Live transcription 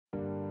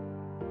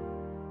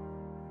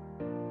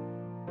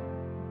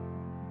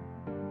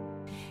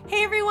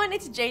Hey everyone,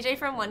 it's JJ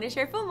from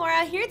Wondershare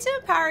Filmora, here to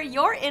empower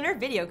your inner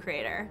video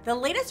creator. The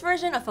latest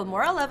version of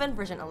Filmora 11,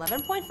 version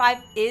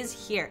 11.5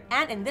 is here,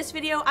 and in this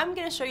video, I'm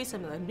going to show you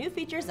some of the new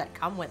features that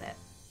come with it.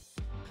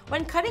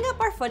 When cutting up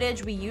our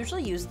footage, we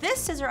usually use this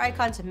scissor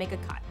icon to make a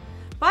cut.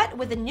 But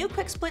with the new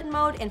quick split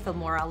mode in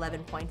Filmora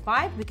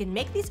 11.5, we can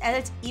make these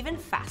edits even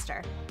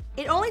faster.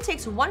 It only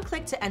takes one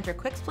click to enter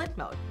quick split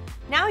mode.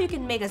 Now you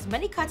can make as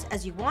many cuts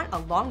as you want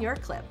along your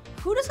clip.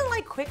 Who doesn't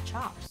like quick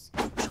chops?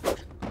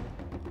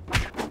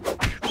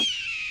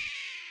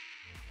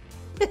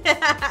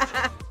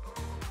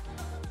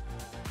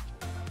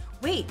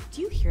 Wait,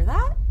 do you hear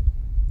that?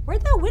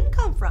 Where'd that wind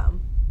come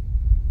from?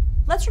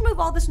 Let's remove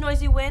all this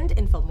noisy wind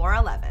in Filmora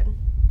 11.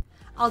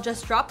 I'll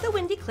just drop the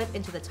windy clip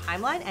into the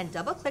timeline and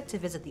double-click to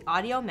visit the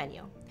audio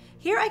menu.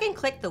 Here I can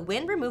click the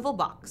wind removal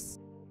box.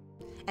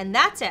 And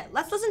that's it,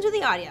 let's listen to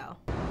the audio.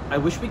 I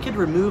wish we could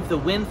remove the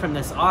wind from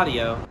this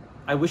audio.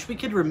 I wish we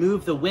could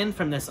remove the wind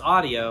from this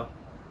audio.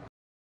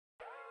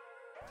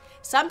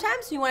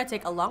 Sometimes we want to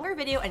take a longer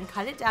video and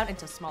cut it down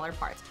into smaller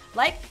parts,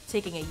 like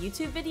taking a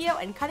YouTube video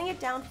and cutting it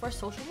down for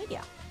social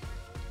media.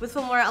 With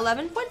Filmora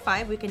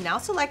 11.5, we can now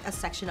select a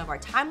section of our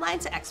timeline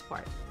to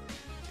export.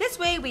 This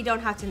way, we don't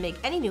have to make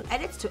any new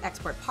edits to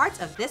export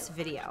parts of this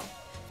video.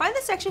 Find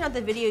the section of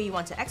the video you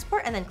want to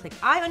export and then click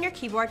I on your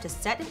keyboard to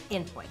set an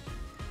in point.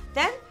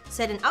 Then,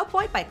 set an out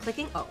point by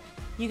clicking O.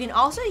 You can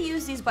also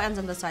use these buttons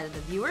on the side of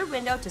the viewer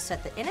window to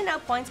set the in and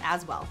out points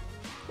as well.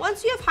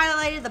 Once you have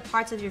highlighted the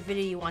parts of your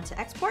video you want to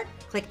export,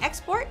 click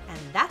Export, and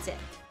that's it.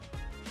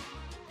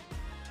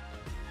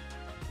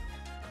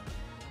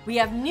 We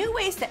have new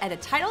ways to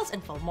edit titles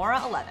in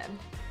Filmora 11.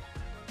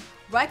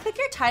 Right-click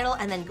your title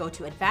and then go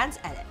to Advanced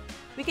Edit.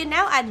 We can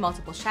now add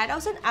multiple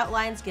shadows and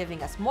outlines,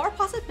 giving us more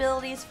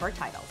possibilities for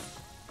titles.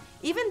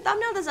 Even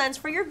thumbnail designs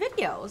for your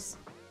videos.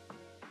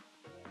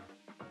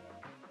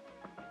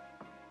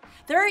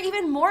 There are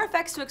even more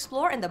effects to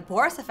explore in the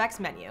Boris Effects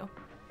menu.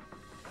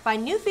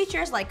 Find new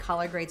features like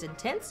color grades and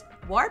tints,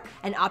 warp,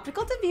 and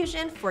optical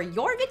diffusion for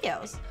your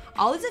videos.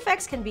 All these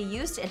effects can be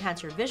used to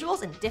enhance your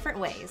visuals in different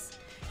ways.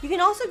 You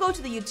can also go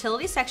to the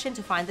Utility section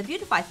to find the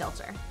Beautify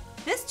filter.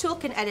 This tool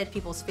can edit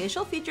people's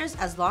facial features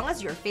as long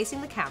as you're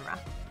facing the camera.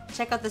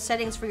 Check out the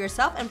settings for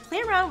yourself and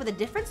play around with the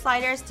different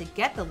sliders to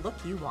get the look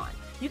you want.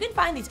 You can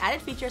find these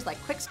added features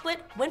like quick split,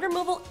 wind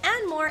removal,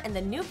 and more in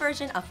the new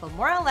version of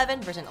Filmora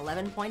 11 version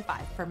 11.5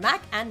 for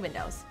Mac and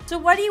Windows. So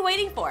what are you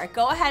waiting for?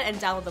 Go ahead and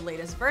download the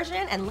latest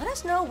version and let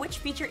us know which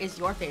feature is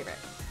your favorite.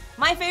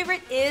 My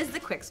favorite is the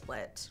quick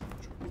split.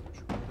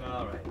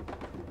 Alright.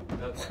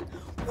 Okay.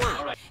 Wow.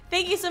 Alright.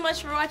 Thank you so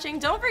much for watching.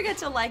 Don't forget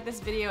to like this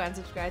video and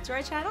subscribe to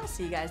our channel.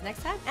 See you guys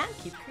next time and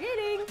keep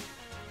creating.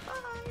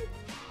 Bye.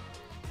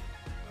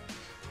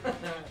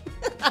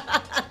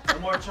 No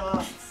more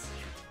chops.